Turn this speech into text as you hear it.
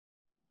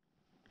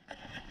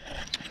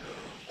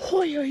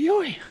Oi, oi,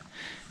 oi.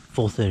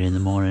 4:30 in the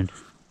morning,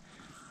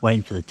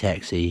 waiting for the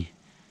taxi,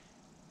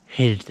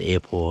 headed to the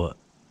airport,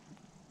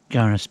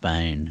 going to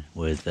Spain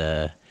with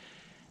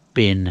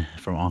Ben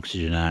from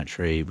Oxygen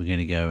Archery. We're going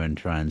to go and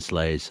try and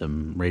slay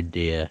some red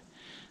deer.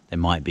 They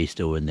might be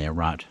still in their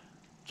rut,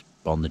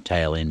 on the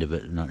tail end of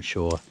it, I'm not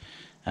sure.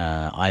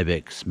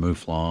 Ibex,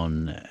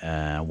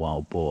 mouflon,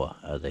 wild boar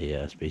are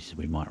the species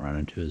we might run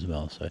into as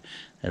well. So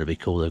that'll be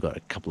cool. They've got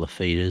a couple of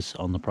feeders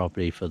on the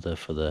property for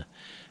the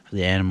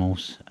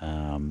animals.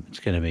 It's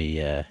going to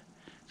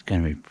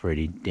be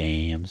pretty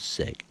damn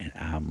sick, and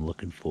I'm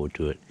looking forward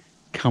to it.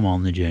 Come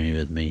on the journey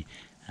with me.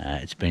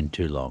 It's been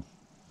too long.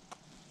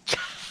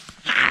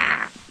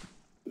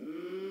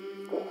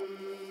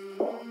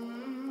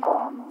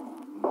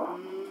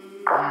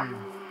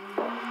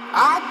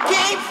 I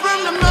came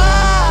from the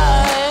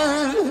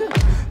mud,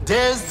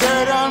 there's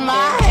dirt on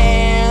my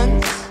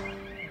hands.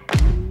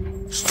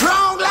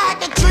 Strong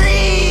like a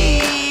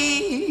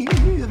tree,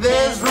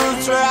 there's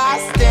roots where I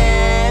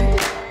stand.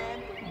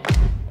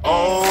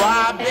 Oh,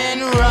 I've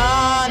been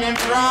running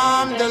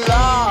from the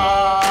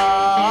law.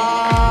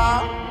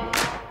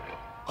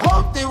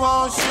 Hope they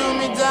won't shoot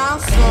me down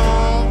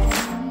soon.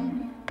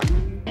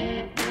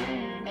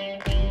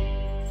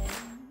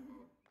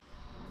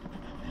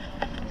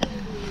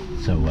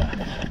 So,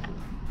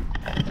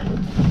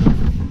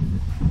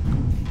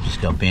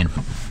 just got Ben.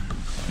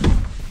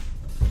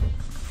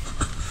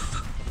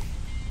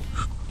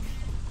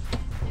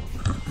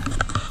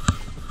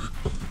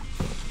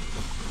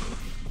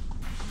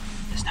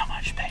 There's not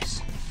much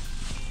space.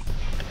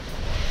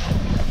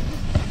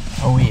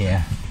 Oh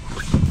yeah.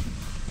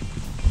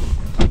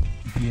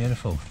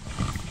 Beautiful.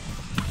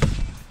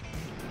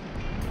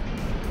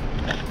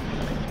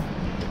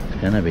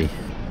 It's gonna be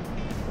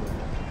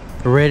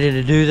ready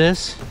to do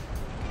this.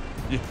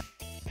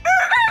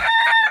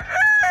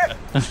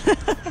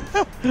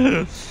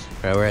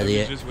 Right, we're at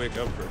the just wake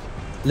up first.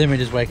 Let me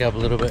just wake up a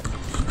little bit.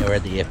 Yeah, we're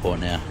at the airport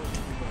now.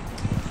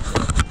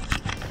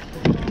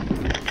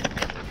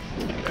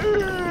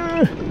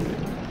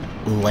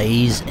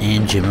 Ladies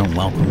and gentlemen,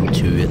 welcome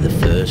to the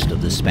first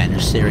of the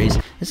Spanish series.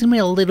 It's going to be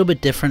a little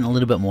bit different, a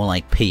little bit more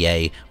like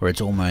PA, where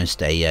it's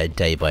almost a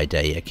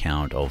day-by-day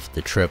account of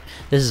the trip.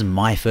 This is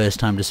my first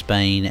time to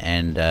Spain,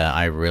 and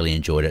I really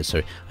enjoyed it,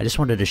 so I just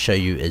wanted to show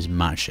you as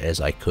much as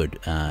I could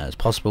as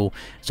possible.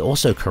 It's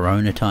also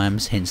Corona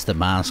times, hence the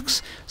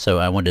masks, so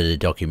I wanted to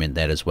document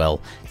that as well.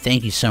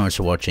 Thank you so much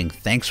for watching.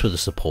 Thanks for the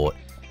support.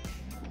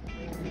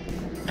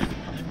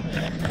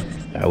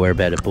 We're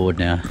about aboard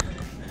now.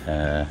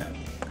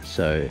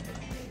 So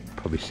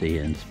probably see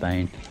you in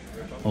Spain.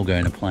 All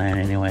going to plan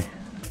anyway.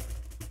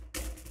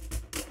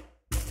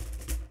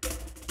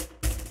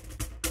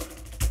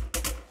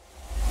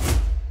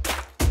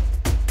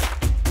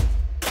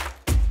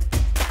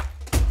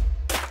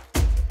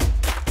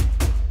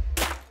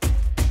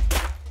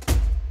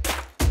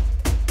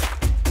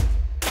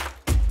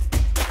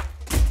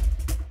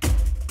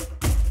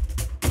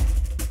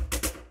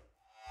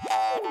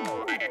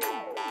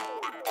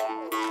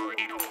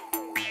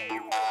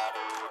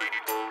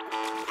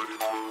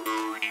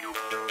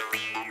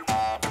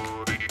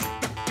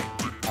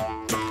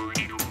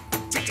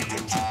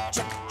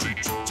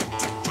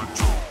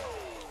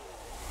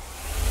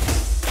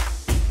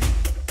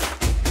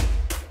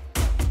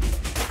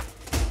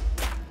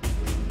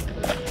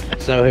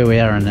 So here we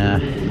are in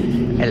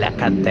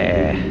Alicante,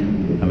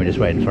 and we're just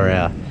waiting for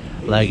our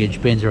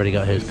luggage. Ben's already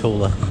got his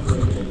cooler.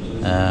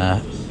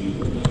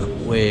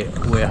 We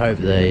hope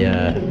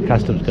the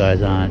customs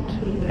guys aren't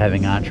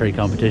having archery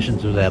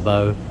competitions with our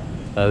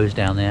bows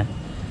down there.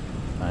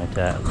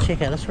 But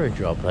check out this for a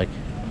drop. Like,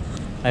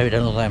 maybe it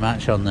don't look like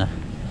much on the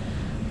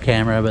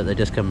camera, but they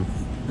just come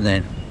and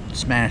then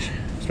smash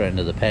straight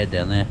into the pad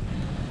down there.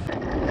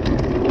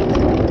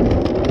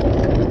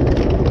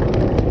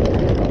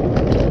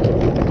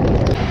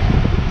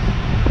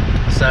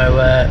 So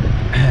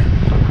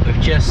we've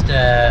just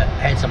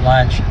had some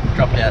lunch,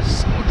 dropped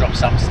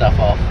some stuff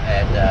off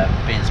at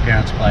Ben's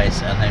parents'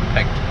 place, and then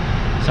picked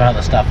some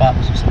other stuff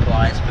up, some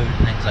supplies, food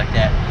and things like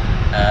that.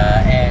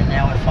 And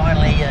now we're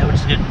finally, we're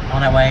just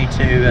on our way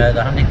to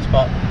the hunting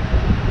spot.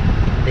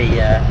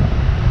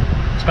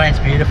 Spain's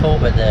beautiful,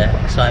 but the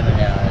excitement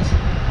now is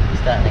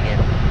starting to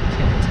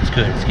it's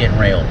good, it's getting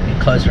real. Getting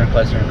closer and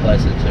closer and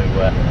closer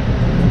to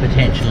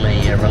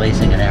potentially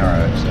releasing an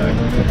arrow, so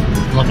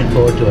I'm looking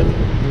forward to it.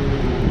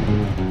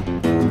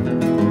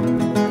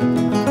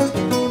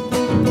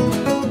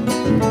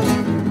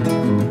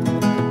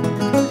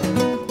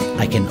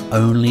 I can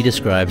only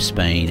describe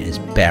Spain as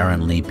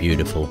barrenly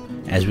beautiful.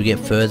 As we get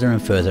further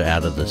and further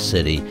out of the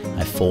city,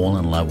 I fall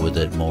in love with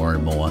it more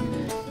and more.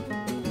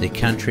 The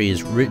country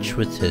is rich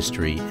with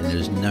history, and there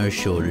is no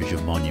shortage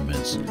of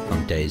monuments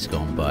from days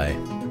gone by.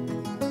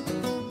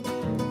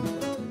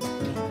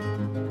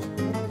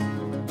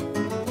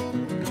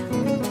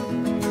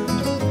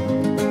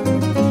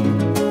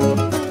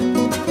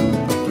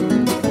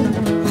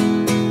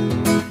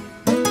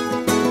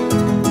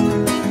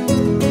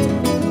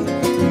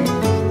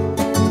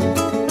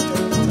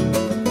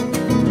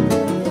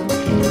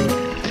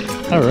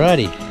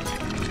 Alrighty.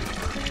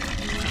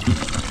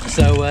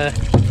 So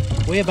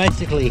we're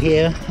basically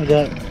here. We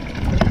got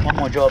one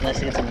more job, and that's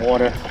to get some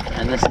water,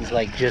 and this is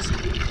like just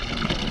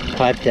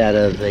piped out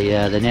of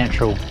the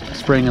natural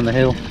spring on the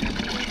hill.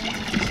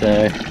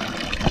 So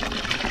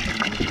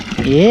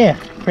yeah,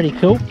 pretty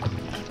cool.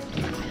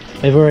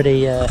 We've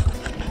already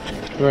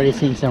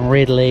seen some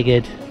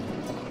red-legged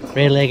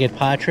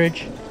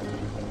partridge.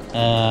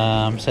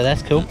 So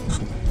that's cool.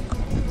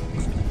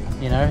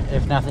 You know,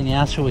 if nothing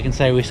else, we can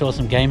say we saw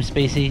some game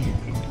species.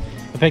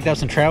 We picked up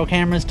some trail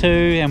cameras too,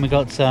 and we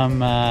got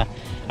some, I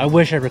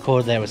wish I'd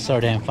recorded that, it was so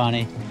damn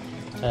funny.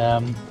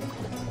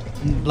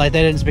 Like,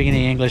 they didn't speak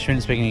any English, we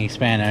didn't speak any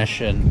Spanish,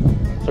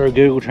 and through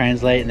Google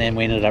Translate, and then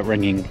we ended up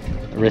ringing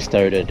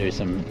Risto to do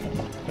some,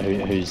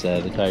 who's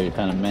the guy who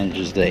kind of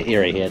manages the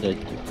area here,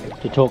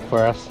 to talk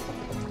for us.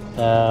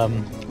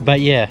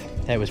 But yeah,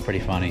 that was pretty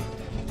funny.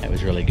 That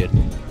was really good.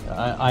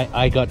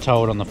 I got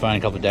told on the phone a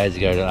couple of days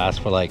ago to ask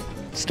for like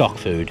stock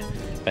food,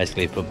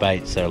 basically for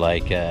bait, so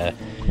like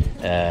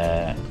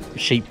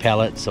sheep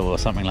pellets or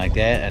something like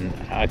that, and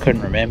I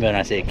couldn't remember, and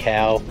I said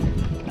cow,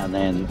 and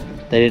then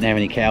they didn't have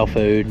any cow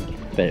food,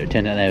 but it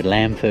turned out they had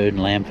lamb food,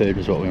 and lamb food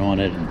was what we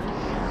wanted,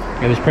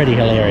 and it was pretty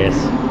hilarious.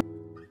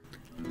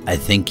 I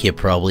think you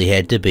probably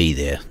had to be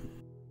there.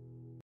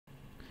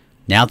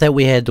 Now that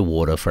we had the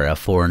water for our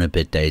 4 and a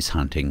bit days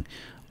hunting,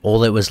 all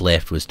that was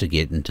left was to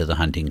get into the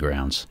hunting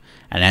grounds,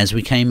 and as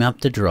we came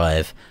up the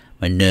drive,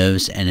 my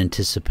nerves and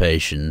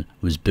anticipation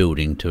was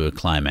building to a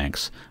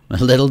climax.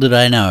 Little did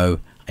I know,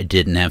 I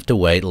didn't have to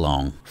wait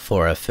long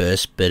for our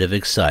first bit of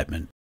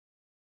excitement.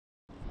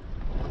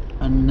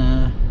 And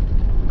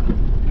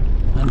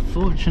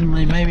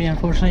unfortunately,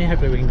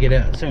 hopefully we can get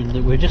out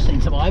soon. We've just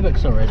seen some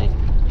ibex already,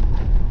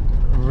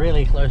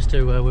 really close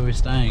to where we were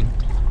staying.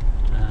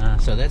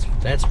 So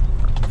that's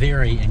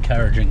very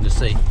encouraging to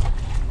see.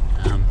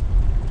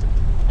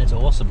 It's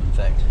awesome, in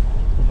fact.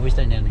 Are we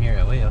staying down here?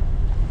 Are we?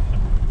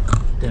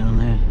 Down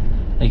there.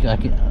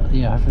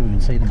 Yeah, hopefully we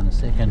can see them in a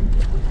second.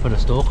 Put a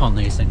stalk on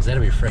these things.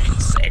 That'd be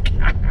freaking sick.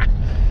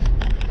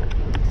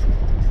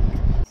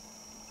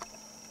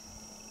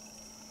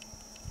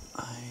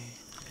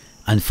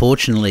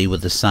 Unfortunately,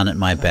 with the sun at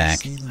my back,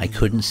 I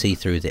couldn't see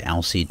through the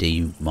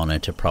LCD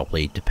monitor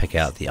properly to pick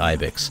out the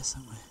ibex.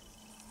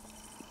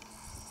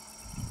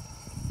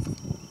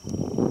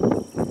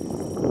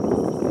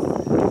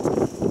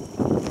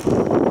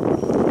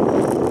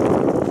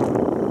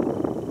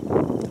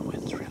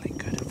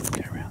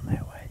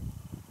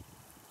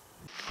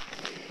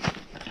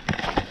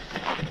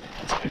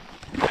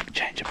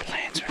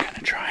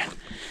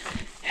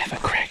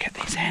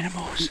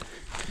 Animals.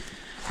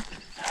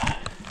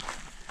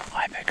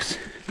 Ibex,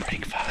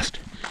 pretty fast.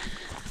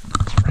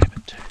 It's a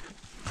rabbit too.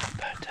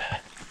 But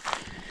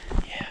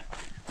yeah,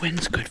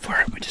 wind's good for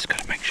it. We just got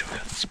to make sure we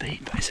got the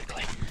speed,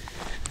 basically.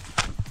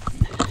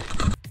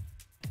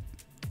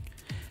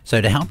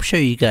 So to help show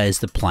you guys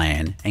the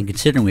plan, and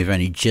considering we've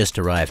only just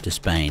arrived to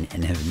Spain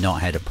and have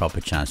not had a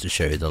proper chance to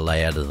show you the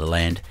layout of the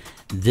land,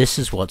 this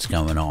is what's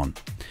going on.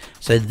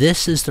 So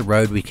this is the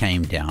road we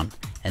came down,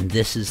 and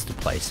this is the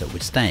place that we're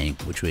staying,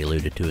 which we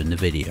alluded to in the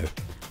video.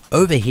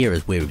 Over here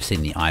is where we've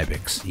seen the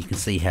ibex. You can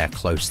see how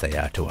close they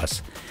are to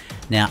us.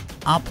 Now,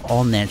 up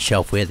on that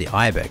shelf where the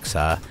ibex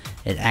are,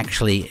 it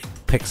actually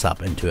picks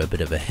up into a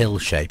bit of a hill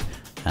shape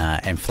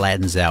and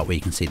flattens out where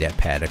you can see that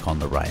paddock on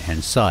the right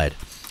hand side.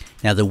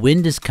 Now the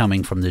wind is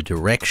coming from the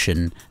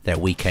direction that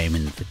we came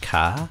in the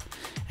car,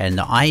 and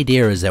the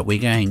idea is that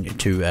we're going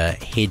to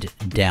head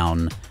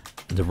down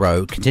the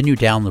road, continue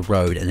down the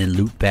road, and then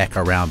loop back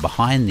around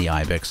behind the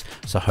ibex,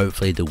 so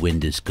hopefully the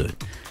wind is good.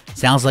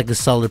 Sounds like a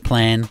solid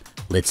plan.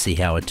 Let's see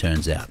how it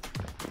turns out.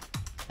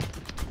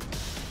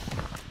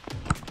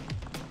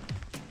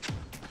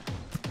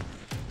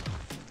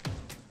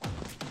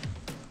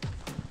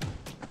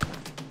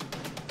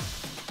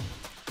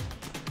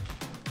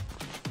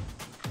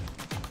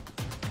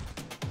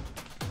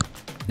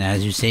 Now,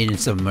 as you've seen in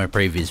some of my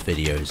previous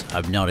videos,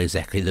 I'm not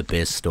exactly the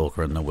best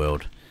stalker in the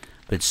world.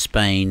 But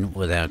Spain,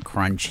 with how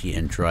crunchy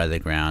and dry the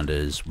ground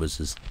is, was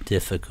as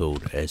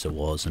difficult as it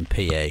was in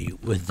PA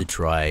with the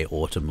dry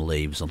autumn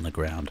leaves on the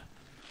ground.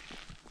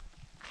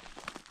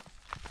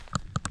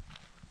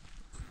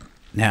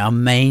 Now our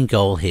main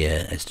goal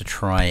here is to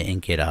try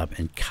and get up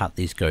and cut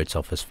these goats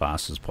off as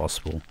fast as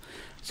possible.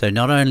 So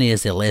not only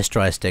is there less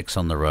dry sticks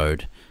on the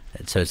road,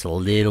 so it's a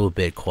little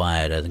bit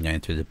quieter than going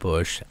through the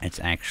bush,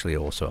 it's actually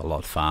also a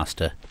lot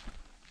faster.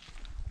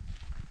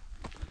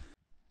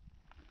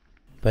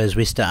 But as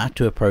we start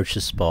to approach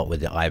the spot where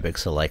the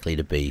ibex are likely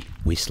to be,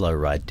 we slow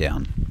right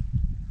down.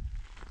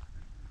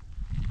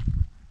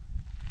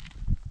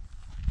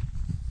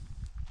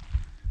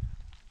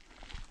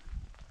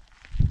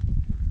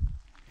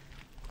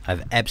 I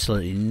have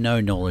absolutely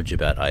no knowledge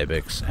about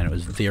ibex, and it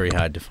was very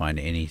hard to find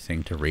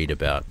anything to read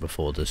about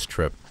before this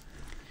trip.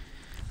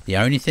 The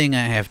only thing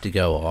I have to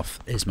go off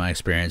is my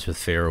experience with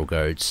feral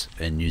goats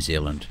in New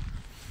Zealand.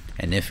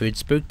 And if we'd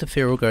spooked the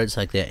feral goats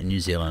like that in New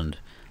Zealand,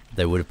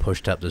 they would have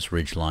pushed up this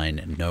ridge line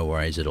and no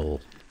worries at all.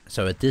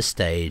 So at this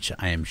stage,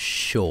 I am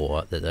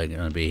sure that they're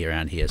going to be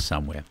around here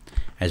somewhere,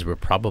 as we're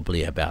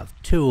probably about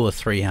 200 or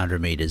 300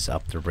 meters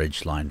up the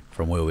ridge line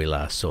from where we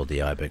last saw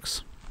the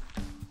ibex.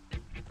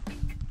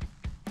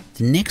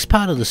 The next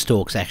part of the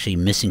stalk's actually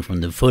missing from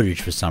the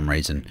footage for some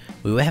reason.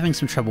 We were having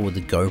some trouble with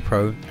the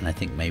GoPro, and I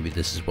think maybe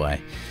this is why.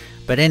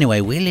 But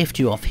anyway, we left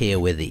you off here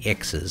where the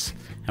X is,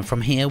 and from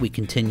here we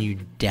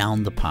continued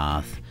down the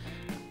path,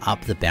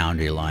 up the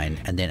boundary line,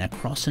 and then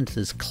across into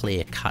this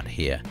clear cut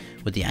here,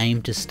 with the aim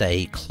to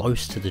stay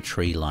close to the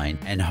tree line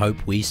and hope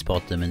we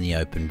spot them in the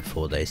open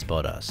before they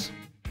spot us.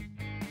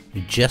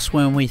 Just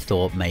when we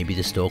thought maybe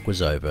the stalk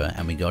was over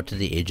and we got to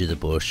the edge of the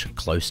bush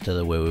close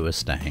to where we were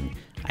staying,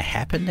 I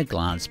happened to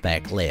glance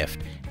back left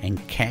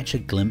and catch a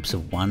glimpse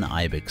of one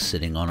ibex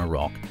sitting on a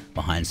rock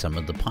behind some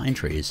of the pine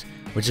trees,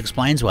 which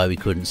explains why we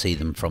couldn't see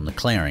them from the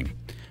clearing.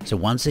 So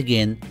once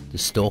again, the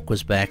stalk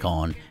was back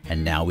on,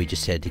 and now we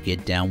just had to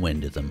get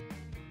downwind of them.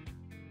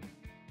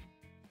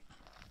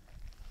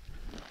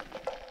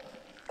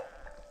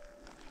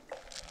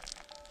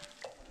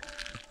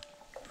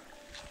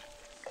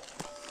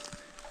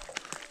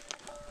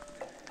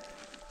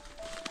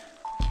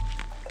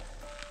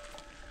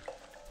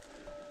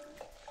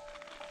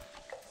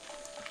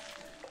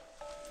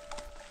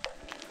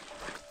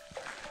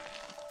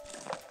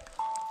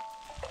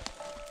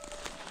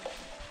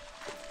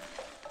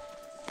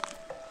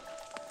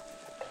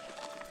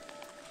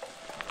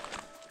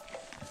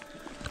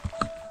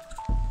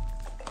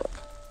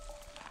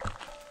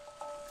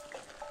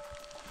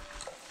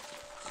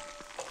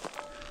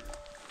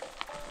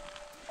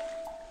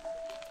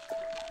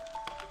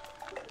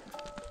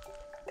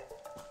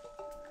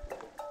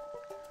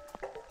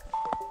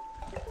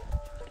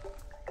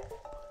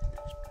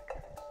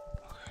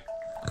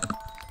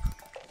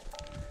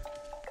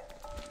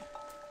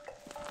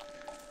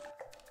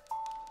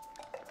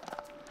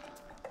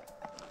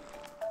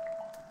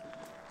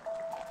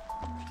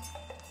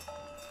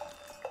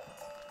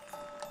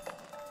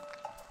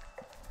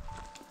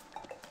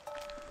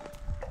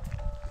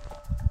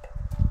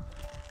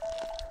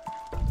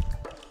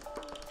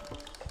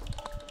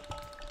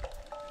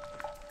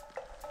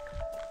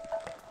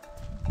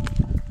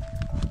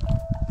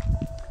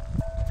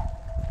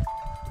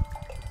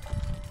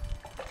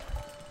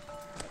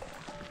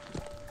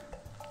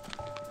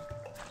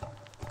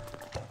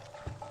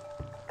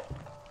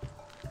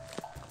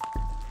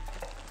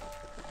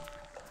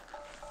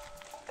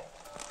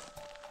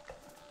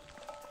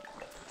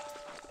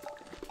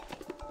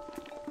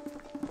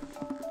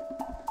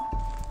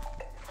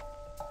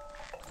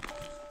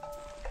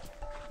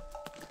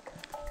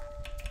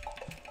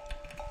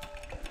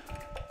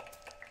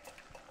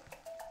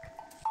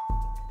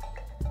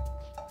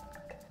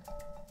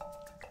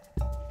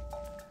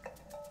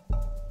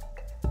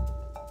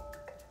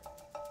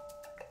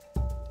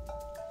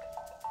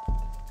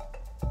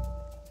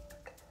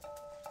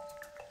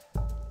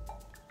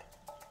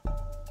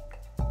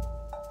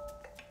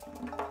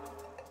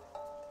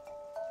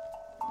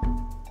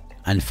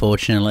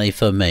 Unfortunately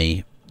for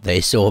me,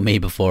 they saw me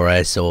before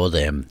I saw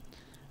them,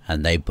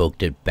 and they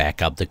booked it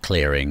back up the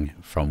clearing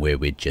from where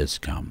we'd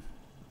just come.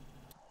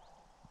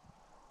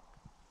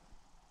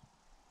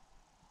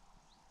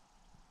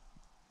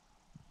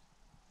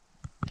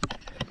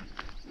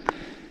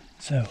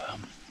 So,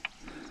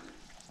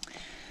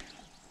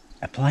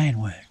 a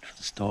plan worked for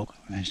the stalk.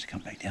 We managed to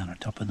come back down on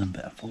top of them,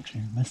 but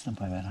unfortunately we missed them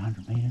by about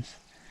 100 meters.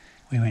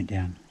 We went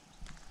down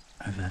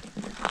right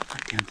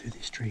down through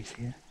these trees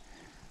here.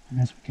 And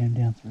as we came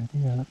down through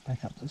there, I looked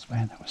back up this way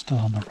and they were still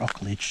on the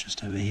rock ledge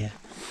just over here.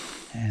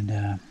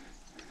 And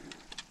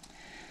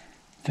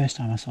first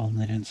time I saw them,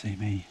 they didn't see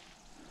me.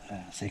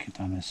 Second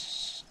time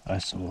I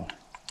saw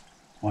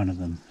one of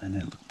them and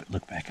it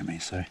looked back at me.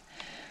 So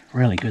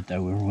really good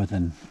though, we were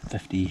within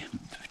 50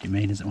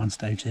 meters at one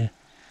stage there.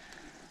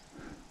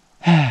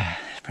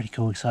 Pretty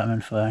cool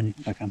excitement for,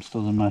 like I'm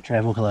still in my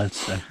travel clothes,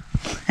 so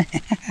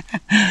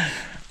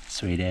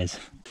sweet as.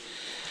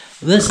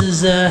 This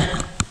is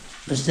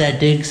our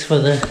digs for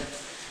the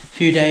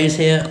few days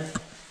here.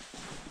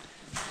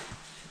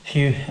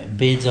 Few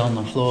beds on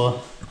the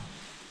floor,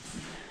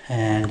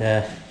 and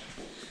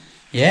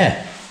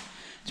yeah,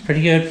 it's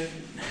pretty good.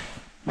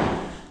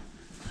 A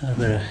little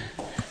bit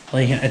of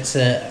leaking. It's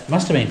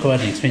must have been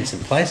quite an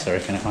expensive place, I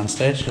reckon, at one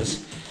stage,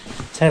 because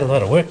it's had a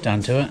lot of work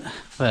done to it,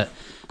 but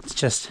it's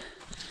just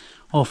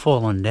all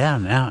fallen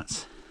down now.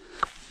 It's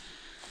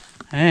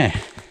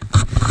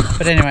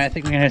but anyway, I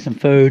think we're gonna have some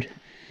food.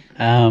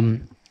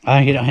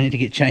 I need to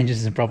get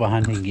changes in proper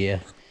hunting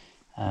gear,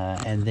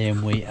 and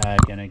then we are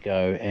going to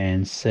go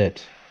and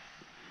sit,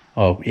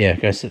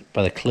 go sit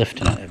by the cliff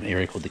tonight, an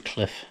area called the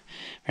Cliff.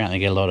 Apparently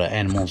get a lot of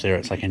animals there,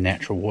 it's like a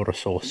natural water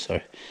source,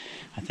 so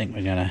I think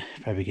we're going to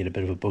probably get a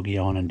bit of a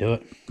boogie on and do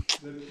it.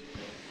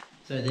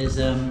 So there's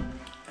a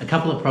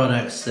couple of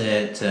products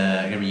that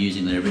I'm going to be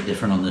using that are a bit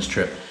different on this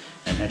trip,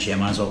 and actually I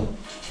might as well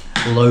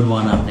load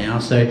one up now.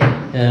 So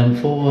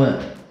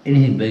for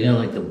anything bigger,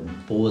 like the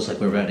boars, like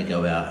we're about to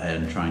go out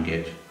and try and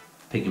get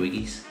piggy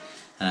wiggies,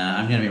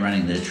 I'm going to be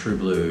running the True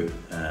Blue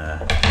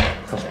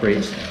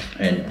crossbreeds,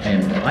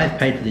 and I've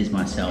paid for these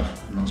myself.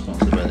 I'm not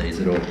sponsored by these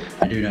at all.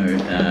 I do know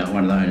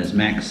one of the owners,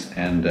 Max,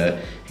 and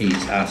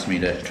he's asked me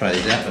to try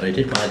these out, but I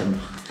did buy them,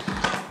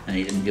 and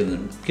he didn't give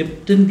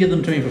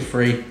them to me for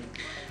free.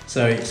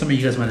 So some of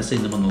you guys might have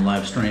seen them on the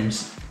live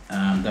streams.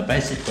 They're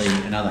basically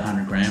another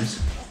 100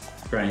 grains,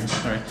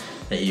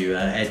 that you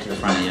add to the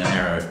front of your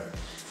arrow,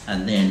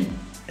 and then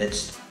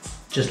it's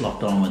just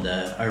locked on with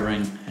the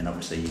O-ring, and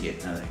obviously you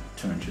get another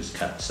 2 inches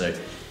cut. So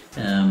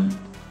let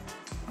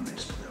me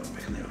just put that one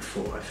back in there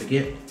before I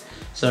forget.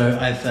 So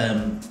I've,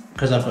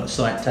 because I've got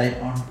sight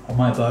tape on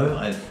my bow,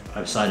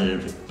 I've sighted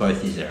it with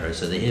both these arrows.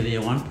 So the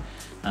heavier one,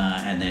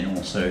 and then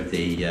also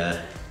the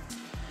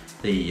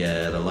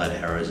lighter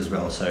arrows as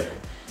well. So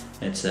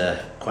it's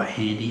quite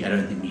handy. I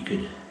don't think you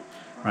could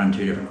run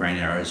 2 different grain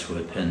arrows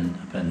with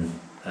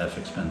a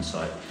fixed pin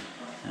sight.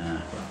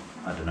 Well,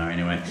 I don't know.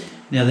 Anyway,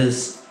 now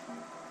there's,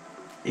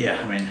 yeah,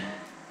 I mean,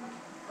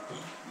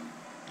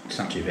 it's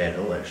not too bad at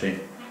all actually.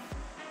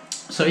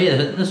 So yeah,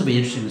 this will be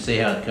interesting to see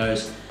how it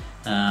goes.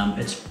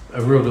 It's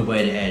a real good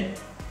way to add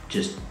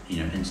just,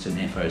 instant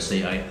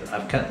FOC.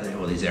 I've cut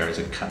all these arrows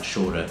are cut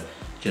shorter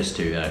just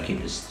to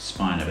keep the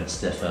spine a bit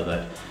stiffer,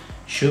 but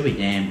should be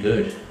damn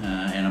good.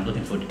 And I'm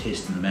looking forward to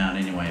testing them out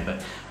anyway.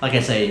 But like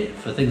I say,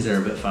 for things that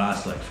are a bit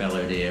fast, like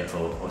fallow deer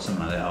or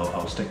something like that,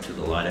 I'll stick to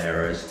the lighter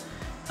arrows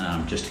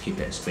just to keep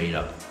that speed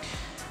up.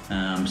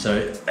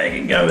 So they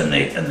can go in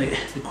the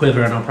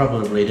quiver, and I'll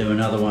probably do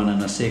another one in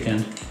a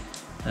second.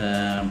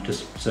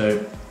 Just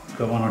so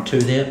got 1 or 2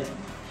 there.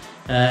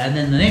 And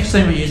then the next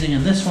thing we're using,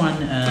 and this one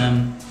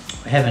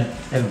I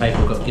haven't paid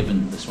for, got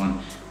given this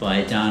one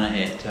by Dana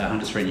at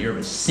Hunter's Friend Europe.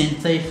 It's Scent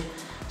Thief.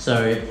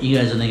 So you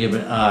guys are thinking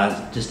about,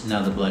 it's just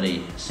another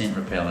bloody scent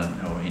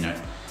repellent, or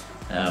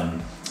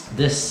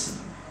this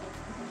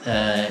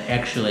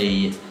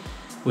actually,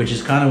 which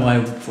is kind of why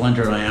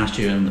Flinter and I asked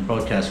you in the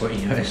podcast what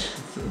you guys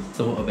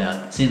thought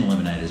about scent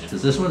eliminators,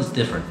 because this one's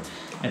different.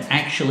 It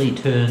actually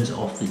turns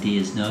off the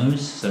deer's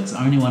nose, so it's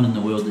the only one in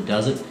the world that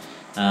does it.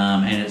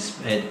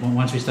 And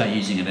once we start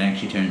using it, it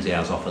actually turns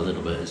ours off a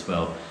little bit as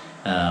well.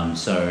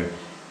 So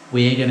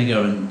we're going to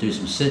go and do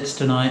some sits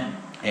tonight,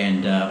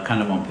 and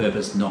kind of on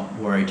purpose not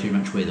worry too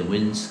much where the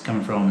wind's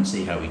coming from, and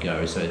see how we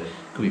go. So it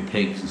could be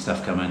pigs and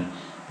stuff coming,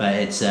 but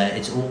it's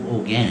all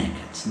organic.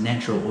 It's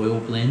natural oil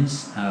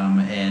blends,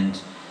 and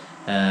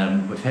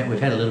we've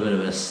had a little bit of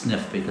a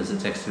sniff because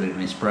it's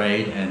accidentally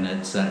sprayed, and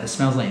it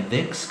smells like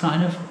Vicks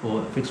kind of,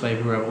 or Vicks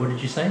Vapor Rub. What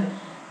did you say?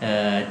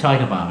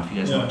 Tiger Balm, if you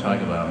guys know what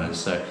Tiger Balm is.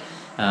 So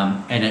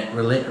and it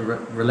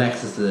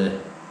relaxes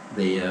the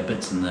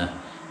bits in the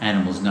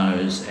animal's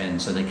nose,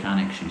 and so they can't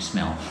actually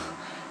smell.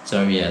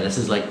 So yeah, this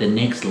is like the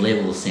next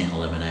level scent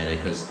eliminator,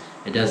 because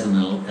it doesn't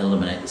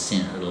eliminate the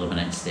scent, it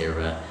eliminates their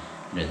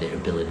their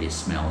ability to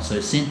smell. So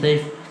Scent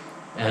Thief,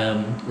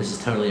 this is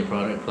totally a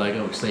product plug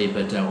obviously,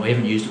 but we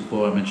haven't used it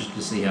before. I'm interested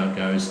to see how it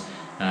goes.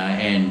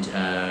 And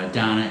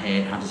Dana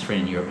at Hunter's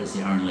Friend Europe is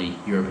the only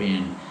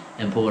European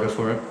importer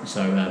for it.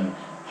 So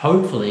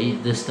hopefully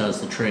this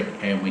does the trick,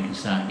 and we can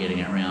start getting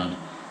it around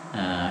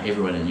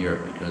everyone in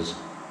Europe, because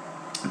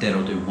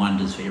that'll do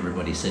wonders for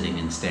everybody sitting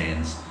in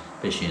stands,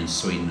 especially in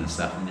Sweden and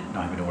stuff, and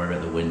not having to worry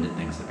about the wind and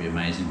things. That'd be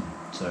amazing.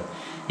 So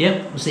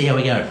yep, we'll see how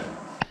we go.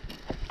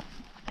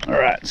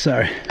 Alright,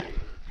 so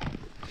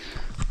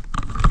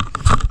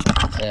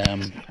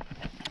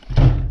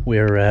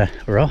we're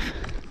off.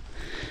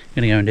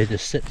 Gonna go and do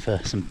this sit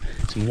for some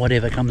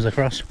whatever comes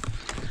across.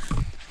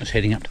 Just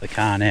heading up to the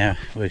car now.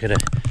 We've got a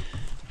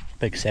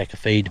big sack of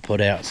feed to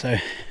put out, so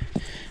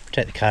we'll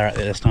take the car out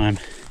there this time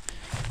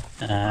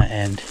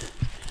and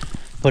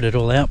put it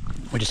all out.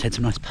 We just had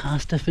some nice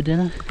pasta for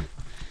dinner,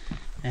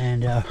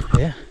 and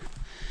yeah,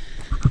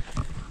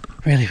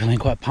 really feeling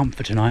quite pumped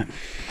for tonight.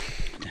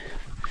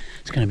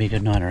 It's going to be a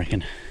good night, I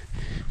reckon,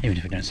 even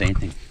if we don't see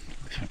anything.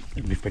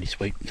 It'll be pretty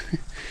sweet.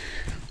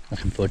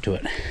 Looking forward to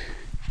it.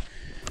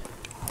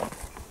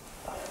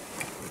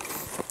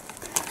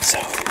 So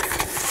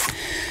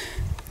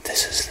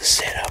this is the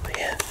setup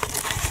here.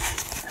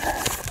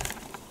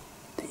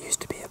 There used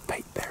to be a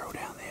bait barrel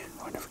down there.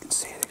 I wonder if we can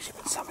see it actually,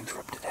 but something's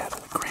ripped it out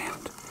of the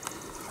ground.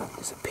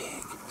 There's a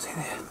peg, see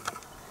there?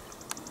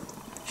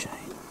 The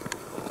chain.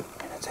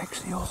 And it's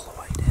actually all the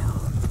way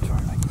down. I'm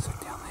trying to make it sit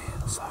down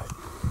there. So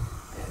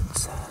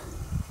it's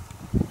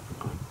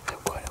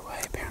quite a way.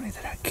 Apparently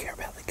they don't care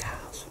about the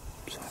cars.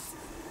 So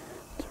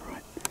it's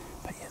alright.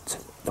 But yeah, so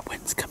the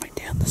wind's coming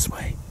down this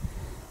way.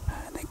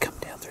 And then come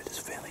down through this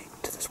valley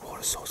to this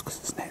water source, because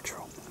it's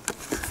natural.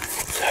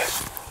 So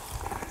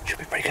should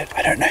be pretty good.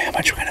 I don't know how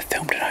much we're going to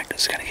film tonight,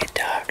 because it's going to get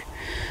dark.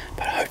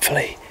 But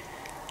hopefully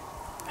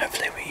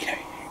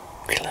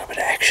we get a little bit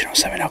of action or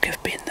something. I'll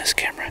give Ben this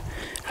camera.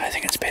 I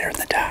think it's better in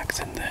the dark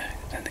than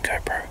the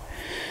GoPro.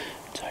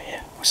 So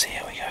yeah, we'll see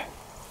how we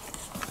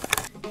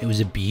go. It was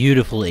a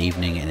beautiful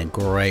evening and a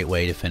great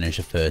way to finish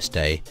a first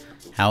day.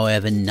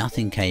 However,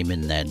 nothing came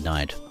in that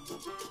night.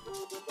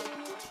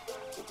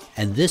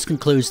 And this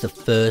concludes the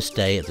first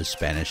day of the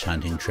Spanish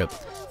hunting trip.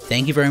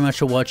 thank you very much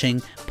for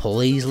watching.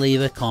 Please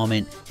leave a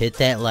comment, hit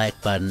that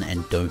like button,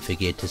 and don't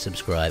forget to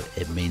subscribe.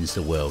 It means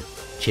the world.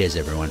 Cheers,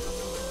 everyone.